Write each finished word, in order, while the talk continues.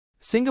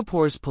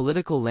Singapore's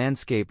political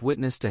landscape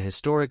witnessed a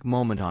historic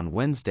moment on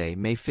Wednesday,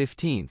 May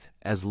 15th,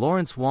 as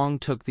Lawrence Wong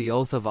took the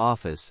oath of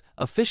office,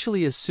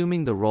 officially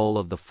assuming the role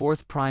of the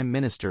fourth Prime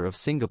Minister of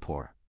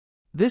Singapore.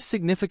 This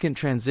significant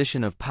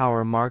transition of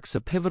power marks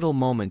a pivotal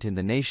moment in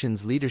the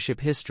nation's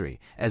leadership history,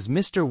 as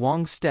Mr.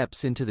 Wong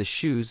steps into the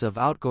shoes of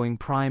outgoing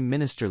Prime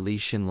Minister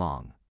Hsien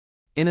Loong.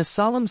 In a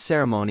solemn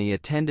ceremony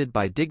attended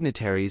by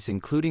dignitaries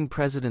including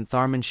President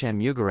Tharman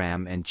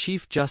Shanmugaratnam and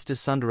Chief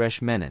Justice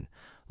Sundaresh Menon,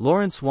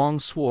 Lawrence Wong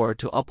swore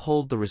to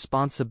uphold the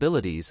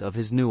responsibilities of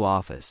his new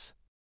office.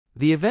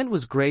 The event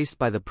was graced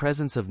by the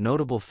presence of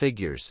notable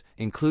figures,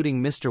 including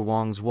Mr.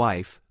 Wong's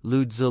wife,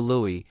 Lu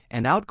Zilui,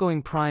 and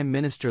outgoing Prime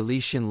Minister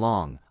Hsien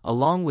Loong,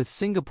 along with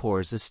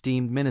Singapore's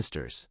esteemed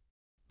ministers.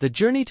 The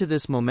journey to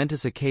this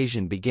momentous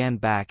occasion began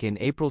back in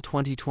April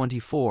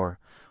 2024,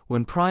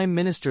 when Prime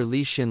Minister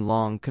Hsien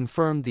Loong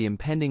confirmed the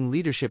impending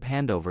leadership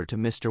handover to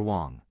Mr.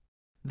 Wong.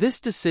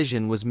 This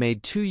decision was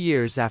made 2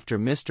 years after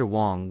Mr.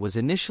 Wong was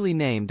initially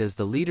named as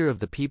the leader of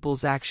the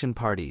People's Action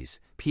Party's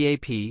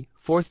 (PAP)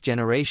 fourth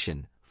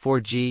generation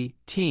 4G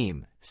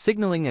team,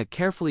 signaling a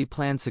carefully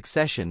planned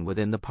succession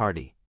within the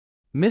party.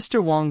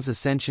 Mr. Wong's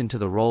ascension to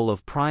the role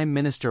of Prime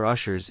Minister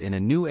ushers in a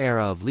new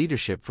era of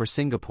leadership for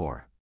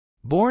Singapore.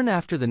 Born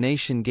after the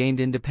nation gained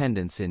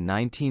independence in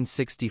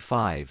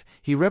 1965,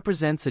 he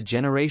represents a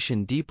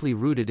generation deeply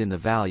rooted in the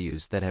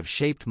values that have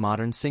shaped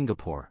modern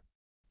Singapore.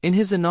 In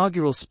his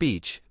inaugural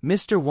speech,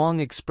 Mr. Wong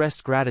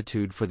expressed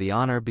gratitude for the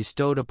honor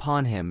bestowed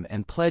upon him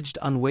and pledged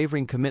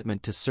unwavering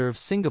commitment to serve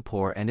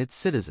Singapore and its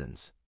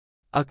citizens.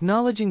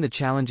 Acknowledging the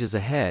challenges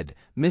ahead,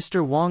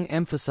 Mr. Wong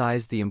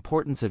emphasized the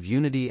importance of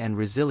unity and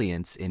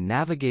resilience in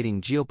navigating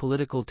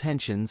geopolitical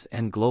tensions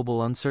and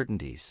global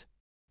uncertainties.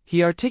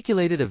 He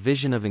articulated a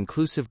vision of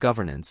inclusive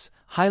governance,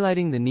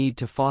 highlighting the need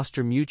to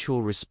foster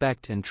mutual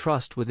respect and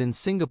trust within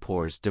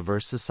Singapore's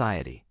diverse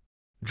society.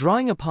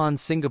 Drawing upon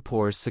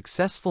Singapore's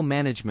successful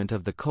management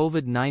of the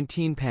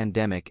COVID-19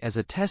 pandemic as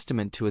a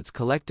testament to its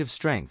collective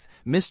strength,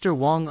 Mr.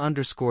 Wong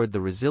underscored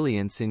the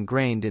resilience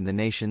ingrained in the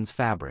nation's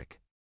fabric.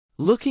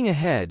 Looking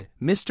ahead,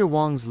 Mr.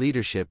 Wong's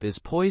leadership is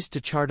poised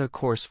to chart a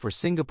course for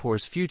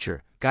Singapore's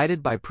future,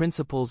 guided by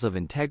principles of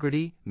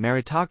integrity,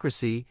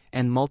 meritocracy,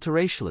 and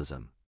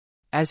multiracialism.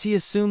 As he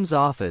assumes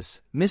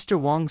office, Mr.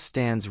 Wong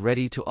stands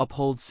ready to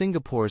uphold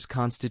Singapore's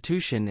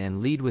constitution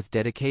and lead with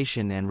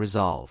dedication and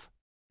resolve.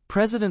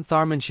 President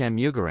Tharman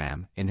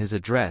Shanmugaratnam, in his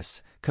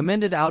address,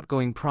 commended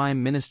outgoing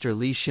Prime Minister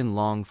Hsien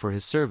Loong for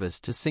his service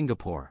to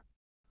Singapore.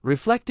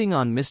 Reflecting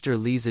on Mr.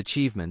 Lee's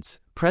achievements,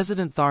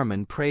 President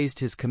Tharman praised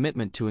his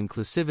commitment to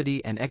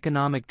inclusivity and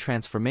economic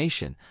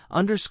transformation,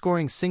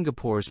 underscoring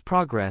Singapore's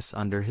progress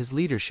under his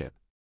leadership.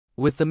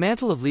 With the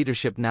mantle of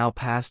leadership now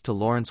passed to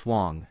Lawrence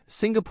Wong,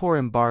 Singapore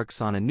embarks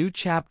on a new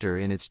chapter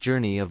in its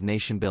journey of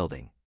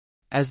nation-building.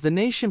 As the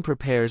nation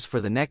prepares for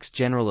the next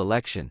general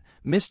election,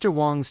 Mr.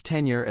 Wong's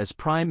tenure as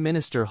Prime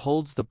Minister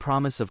holds the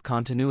promise of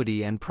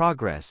continuity and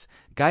progress,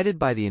 guided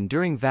by the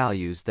enduring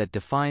values that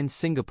define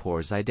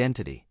Singapore's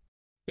identity.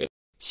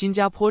 新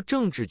加坡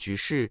政治局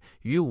势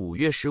于5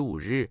月15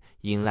日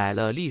迎来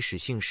了历史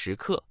性时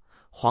刻，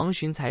黄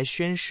循财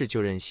宣誓就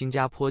任新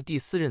加坡第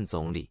4任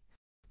总理。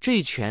这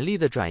一权力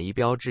的转移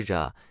标志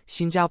着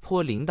新加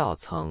坡领导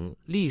层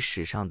历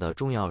史上的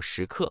重要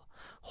时刻，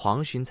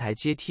黄循财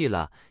接替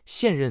了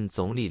现任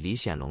总理李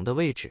显龙的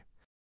位置。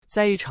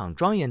在一场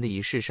庄严的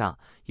仪式上，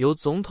由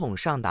总统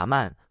尚达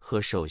曼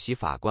和首席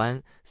法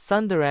官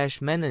Sundaresh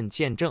Menon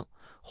见证，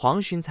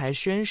黄循财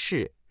宣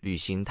誓履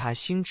行他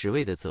新职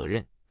位的责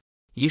任。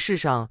仪式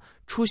上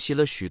出席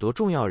了许多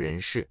重要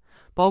人士，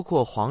包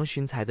括黄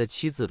循财的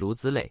妻子卢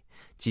子蕾、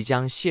即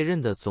将卸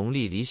任的总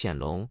理李显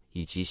龙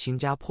以及新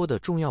加坡的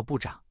重要部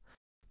长。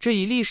这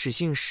一历史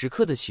性时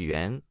刻的起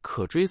源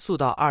可追溯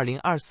到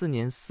2024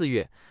年4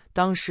月，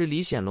当时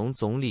李显龙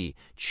总理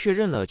确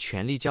认了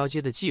权力交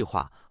接的计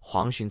划，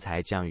黄循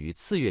财将于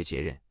次月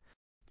接任。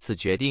此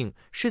决定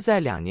是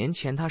在2年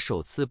前他首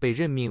次被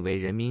任命为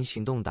人民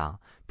行动党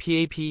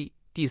PAP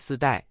第4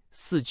代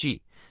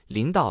 4G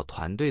领导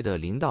团队的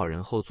领导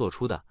人后做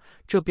出的，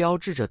这标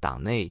志着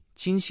党内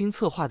精心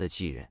策划的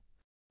继任。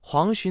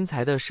黄循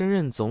财的升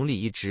任总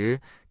理一职，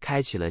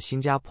开启了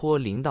新加坡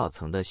领导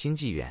层的新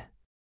纪元。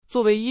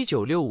作为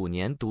1965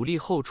年独立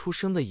后出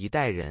生的一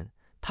代人，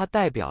他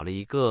代表了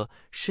一个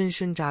深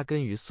深扎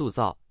根于塑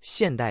造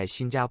现代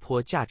新加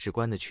坡价值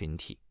观的群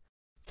体。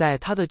在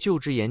他的就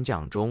职演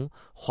讲中，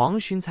黄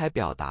循财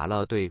表达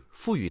了对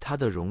赋予他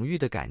的荣誉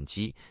的感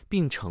激，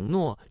并承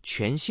诺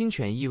全心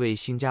全意为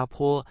新加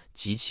坡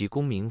及其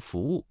公民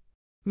服务。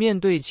面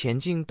对前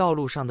进道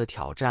路上的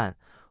挑战，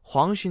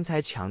黄循财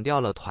强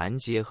调了团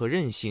结和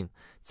韧性，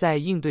在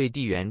应对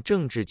地缘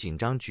政治紧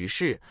张局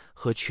势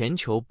和全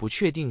球不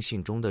确定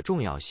性中的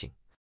重要性。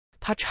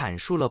他阐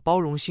述了包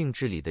容性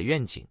治理的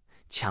愿景，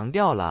强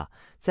调了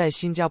在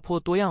新加坡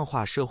多样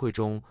化社会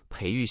中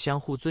培育相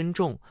互尊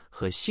重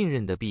和信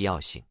任的必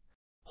要性。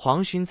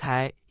黄循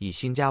财以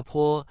新加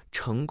坡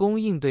成功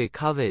应对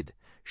COVID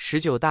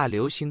 19大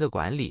流行的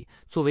管理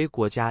作为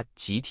国家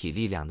集体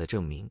力量的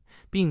证明，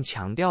并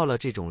强调了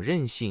这种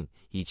韧性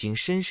已经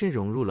深深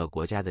融入了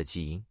国家的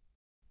基因。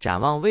展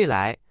望未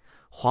来，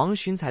黄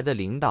循财的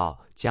领导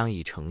将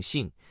以诚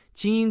信、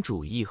精英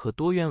主义和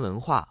多元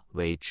文化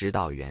为指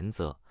导原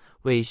则，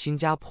为新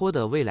加坡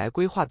的未来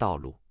规划道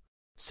路。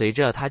随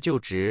着他就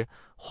职，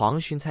黄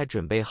循财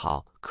准备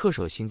好恪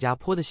守新加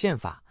坡的宪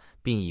法，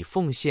并以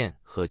奉献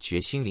和决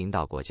心领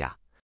导国家。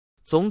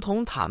总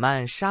统塔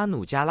曼沙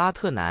努加拉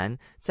特南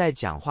在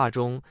讲话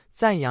中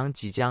赞扬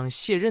即将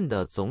卸任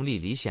的总理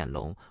李显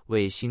龙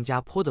为新加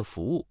坡的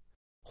服务。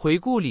回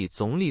顾李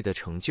总理的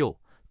成就，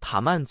塔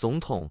曼总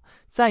统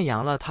赞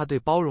扬了他对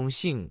包容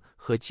性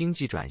和经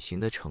济转型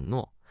的承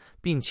诺，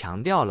并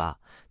强调了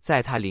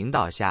在他领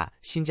导下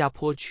新加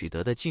坡取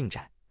得的进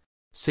展。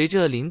随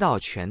着领导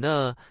权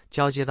的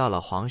交接到了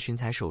黄循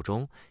财手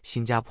中，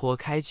新加坡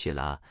开启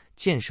了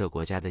建设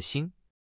国家的新